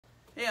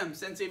Hey, I'm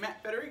Sensei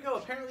Matt Federico.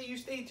 Apparently you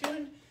stay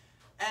tuned,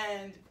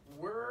 and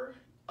we're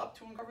up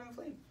to uncovering the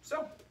flame.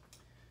 So,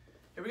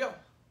 here we go.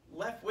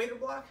 Left wader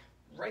block,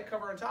 right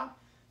cover on top.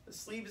 The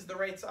sleeve is the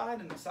right side,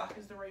 and the sock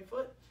is the right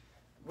foot.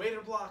 Wader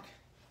block,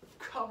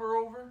 cover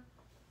over,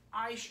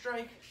 eye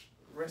strike,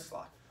 wrist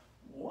lock.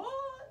 What?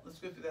 Let's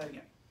go through that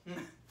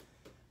again.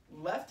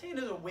 Left hand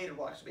is a wader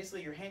block, so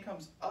basically your hand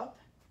comes up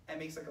and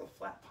makes like a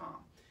flat palm.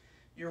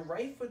 Your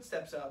right foot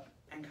steps up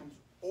and comes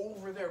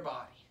over their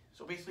body.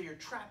 So basically you're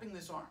trapping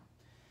this arm.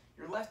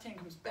 Your left hand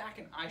comes back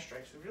and eye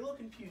strike. So if you're a little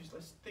confused,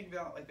 let's think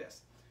about it like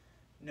this.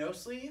 No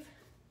sleeve,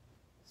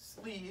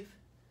 sleeve,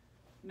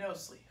 no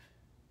sleeve.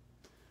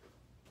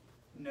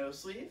 No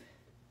sleeve,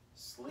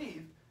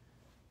 sleeve,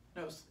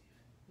 no sleeve.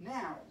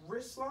 Now,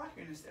 wrist lock,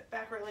 you're gonna step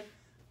back right leg.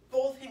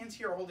 Both hands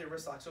here are holding your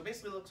wrist lock. So it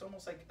basically looks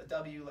almost like a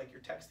W, like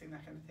you're texting,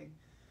 that kind of thing.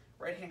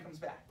 Right hand comes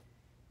back.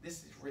 This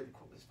is really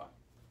cool, this is fun.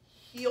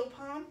 Heel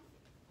palm,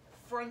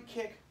 front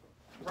kick,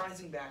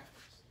 rising back.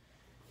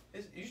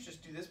 You should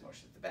just do this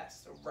motion, it's the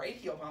best. So right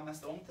heel palm, that's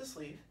the one with the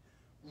sleeve.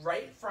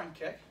 Right front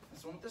kick,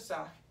 that's the one with the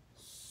sock.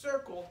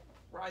 Circle,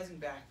 rising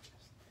back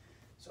fist.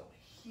 So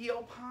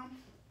heel palm,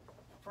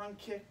 front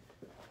kick,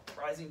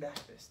 rising back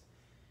fist.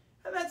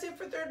 And that's it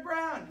for third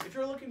round. If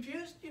you're a little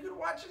confused, you can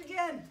watch it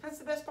again. That's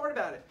the best part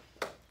about it.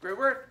 Great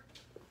work.